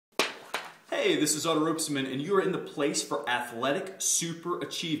Hey, this is Otto Rupesman, and you are in the place for athletic super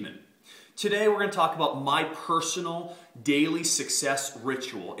achievement. Today we're going to talk about my personal daily success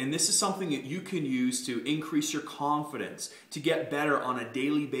ritual, and this is something that you can use to increase your confidence, to get better on a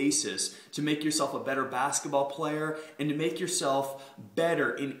daily basis, to make yourself a better basketball player, and to make yourself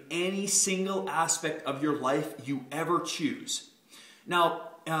better in any single aspect of your life you ever choose. Now,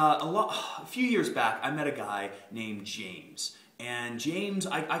 a few years back, I met a guy named James. And James,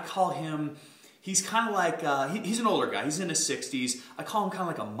 I call him, he's kind of like, he's an older guy, he's in his 60s. I call him kind of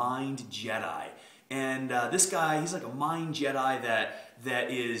like a mind Jedi. And this guy, he's like a mind Jedi that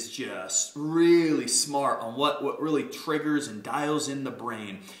is just really smart on what really triggers and dials in the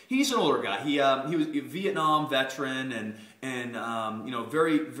brain. He's an older guy. He was a Vietnam veteran and you know,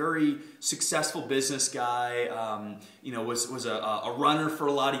 very successful business guy. You know, was a runner for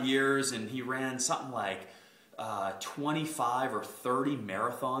a lot of years, and he ran something like 25 or 30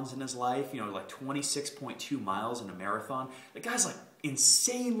 marathons in his life, you know, like 26.2 miles in a marathon. The guy's like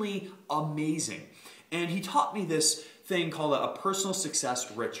insanely amazing. And he taught me this thing called a personal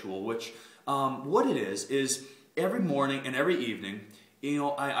success ritual, which what it is every morning and every evening, you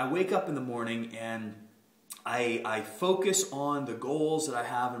know, I wake up in the morning and I focus on the goals that I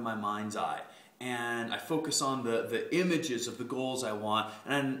have in my mind's eye. And I focus on the images of the goals I want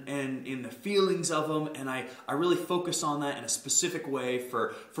and in the feelings of them, and I really focus on that in a specific way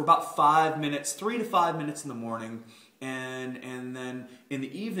for about 5 minutes, 3 to 5 minutes in the morning, and then in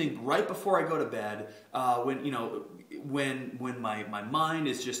the evening, right before I go to bed, when my mind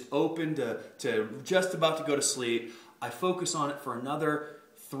is just open to just about to go to sleep, I focus on it for another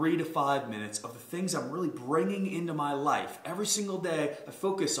 3 to 5 minutes of the things I'm really bringing into my life. Every single day, I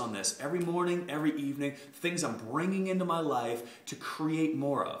focus on this. Every morning, every evening, things I'm bringing into my life to create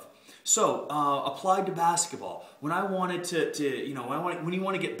more of. So, applied to basketball. When I wanted when you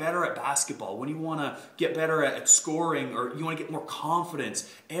want to get better at basketball, when you want to get better at scoring, or you want to get more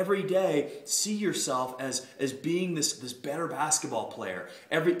confidence, every day, see yourself as being this better basketball player.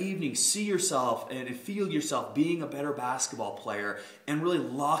 Every evening, see yourself and feel yourself being a better basketball player, and really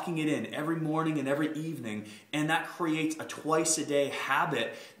locking it in every morning and every evening. And that creates a twice-a-day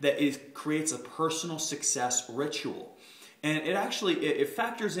habit that creates a personal success ritual. And it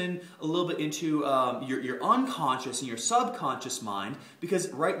factors in a little bit into your unconscious and your subconscious mind, because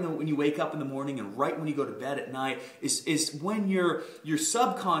right when you wake up in the morning and right when you go to bed at night is when your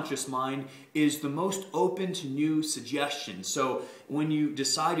subconscious mind is the most open to new suggestions. So when you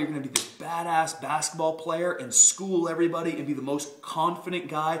decide you're going to be this badass basketball player and school everybody and be the most confident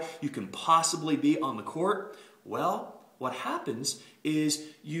guy you can possibly be on the court, well, what happens is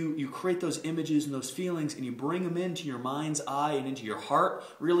you create those images and those feelings, and you bring them into your mind's eye and into your heart.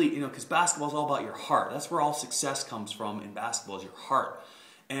 Really, you know, because basketball is all about your heart. That's where all success comes from in basketball, is your heart.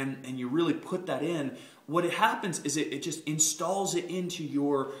 And you really put that in. What it happens is it just installs it into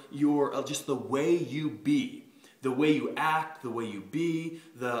your just the way you be. The way you act, the way you be,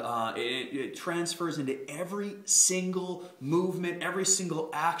 it transfers into every single movement, every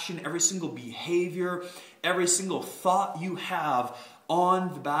single action, every single behavior, every single thought you have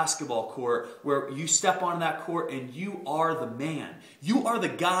on the basketball court, where you step onto that court and you are the man. You are the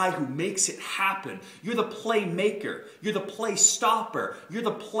guy who makes it happen. You're the playmaker. You're the play stopper. You're the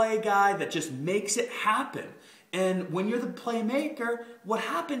play guy that just makes it happen. And when you're the playmaker, what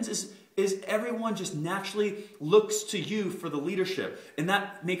happens is everyone just naturally looks to you for the leadership, and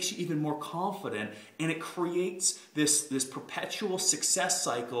that makes you even more confident, and it creates this perpetual success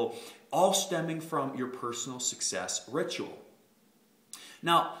cycle, all stemming from your personal success ritual.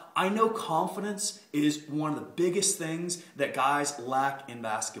 Now, I know confidence is one of the biggest things that guys lack in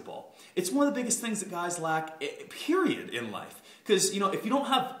basketball. It's one of the biggest things that guys lack, period, in life. Because, you know, if you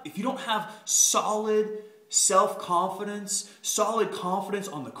don't have solid self-confidence, solid confidence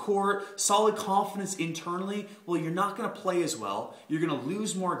on the court, solid confidence internally, well, you're not going to play as well. You're going to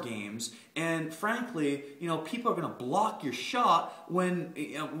lose more games, and frankly, you know, people are going to block your shot when,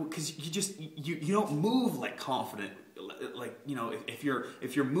 because you don't move like confident. Like, you know, if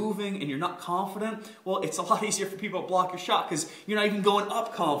you're moving and you're not confident, well, it's a lot easier for people to block your shot because you're not even going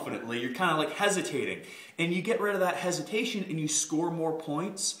up confidently. You're kind of like hesitating, and you get rid of that hesitation and you score more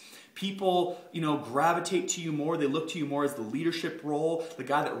points. People, you know, gravitate to you more. They look to you more as the leadership role, the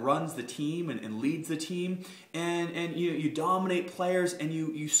guy that runs the team and leads the team. And you dominate players, and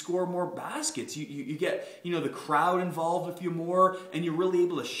you score more baskets. You get, you know, the crowd involved with you more, and you're really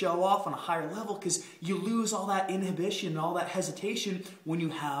able to show off on a higher level because you lose all that inhibition and all that hesitation when you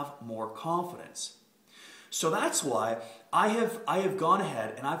have more confidence. So that's why I have gone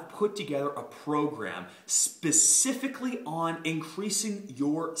ahead and I've put together a program specifically on increasing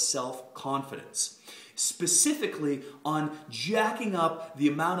your self-confidence. Specifically on jacking up the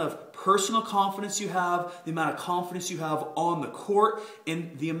amount of personal confidence you have, the amount of confidence you have on the court,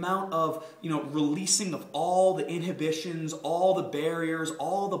 and the amount of, releasing of all the inhibitions, all the barriers,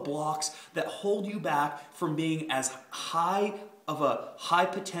 all the blocks that hold you back from being as high of a high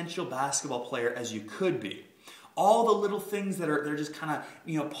potential basketball player as you could be. All the little things that they're just kind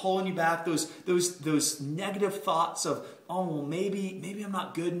of pulling you back, those negative thoughts of, oh, well, maybe I'm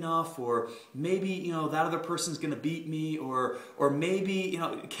not good enough, or maybe that other person's going to beat me, or maybe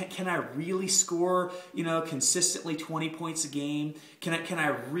can I really score consistently 20 points a game? Can I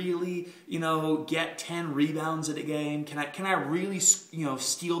really get 10 rebounds at a game? Can I really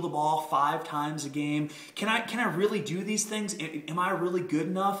steal the ball 5 times a game? Can I really do these things? Am I really good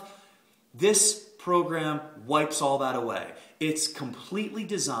enough? This program wipes all that away. It's completely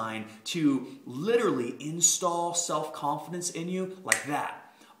designed to literally install self-confidence in you like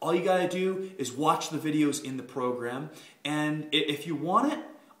that. All you gotta do is watch the videos in the program, and if you want it,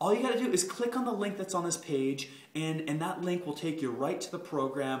 all you gotta do is click on the link that's on this page, and that link will take you right to the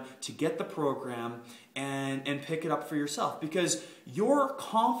program to get the program and pick it up for yourself, because your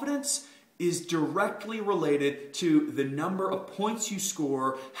confidence is directly related to the number of points you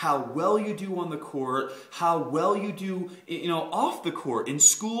score, how well you do on the court, how well you do, off the court, in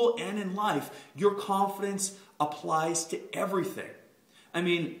school and in life. Your confidence applies to everything. I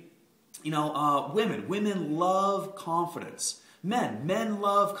mean, women love confidence. Men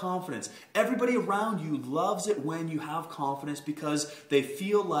love confidence. Everybody around you loves it when you have confidence, because they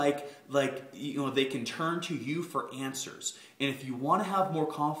feel like they can turn to you for answers. And if you want to have more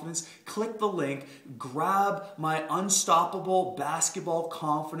confidence, click the link, grab my Unstoppable Basketball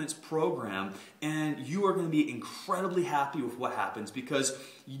Confidence program, and you are going to be incredibly happy with what happens, because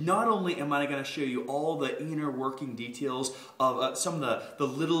not only am I going to show you all the inner working details of some of the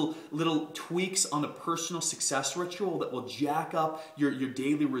little tweaks on the personal success ritual that will jack up your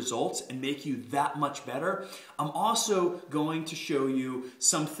daily results and make you that much better, I'm also going to show you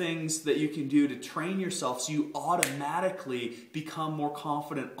some things that you can do to train yourself so you automatically become more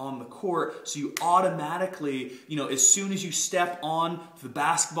confident on the court, so you automatically, as soon as you step on the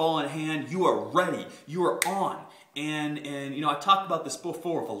basketball in hand, you are ready, you are on. And I talked about this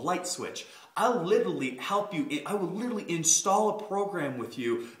before with a light switch. I'll literally help you. I will literally install a program with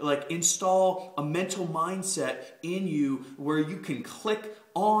you, like install a mental mindset in you where you can click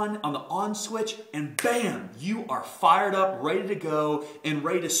on the on switch, and bam, you are fired up, ready to go, and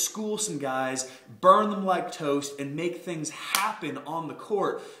ready to school some guys, burn them like toast, and make things happen on the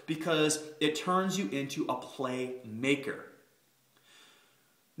court, because it turns you into a playmaker.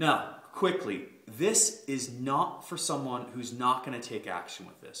 Now, quickly, this is not for someone who's not going to take action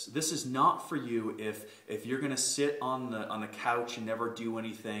with this. This is not for you if you're going to sit on the couch and never do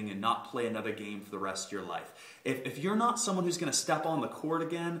anything and not play another game for the rest of your life. If you're not someone who's going to step on the court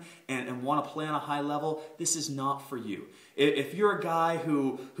again and want to play on a high level, this is not for you. If you're a guy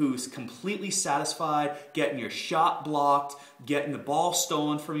who's completely satisfied getting your shot blocked, getting the ball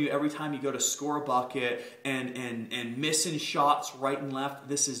stolen from you every time you go to score a bucket, and missing shots right and left,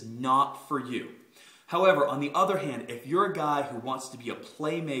 this is not for you. However, on the other hand, if you're a guy who wants to be a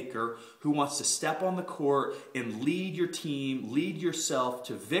playmaker, who wants to step on the court and lead your team, lead yourself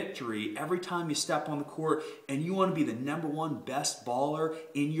to victory every time you step on the court, and you want to be the #1 best baller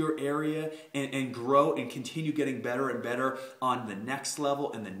in your area and grow and continue getting better and better on the next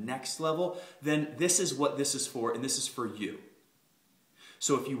level and the next level, then this is what this is for, and this is for you.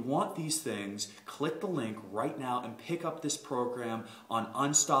 So if you want these things, click the link right now and pick up this program on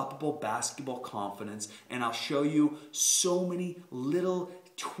Unstoppable Basketball Confidence, and I'll show you so many little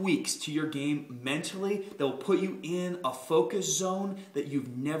tweaks to your game mentally that will put you in a focus zone that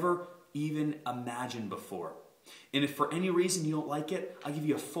you've never even imagined before. And if for any reason you don't like it, I'll give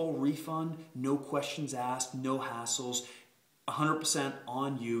you a full refund, no questions asked, no hassles. 100%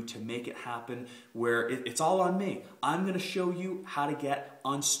 on you to make it happen, where it's all on me. I'm going to show you how to get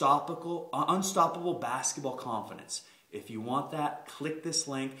unstoppable basketball confidence. If you want that, click this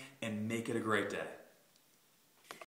link and make it a great day.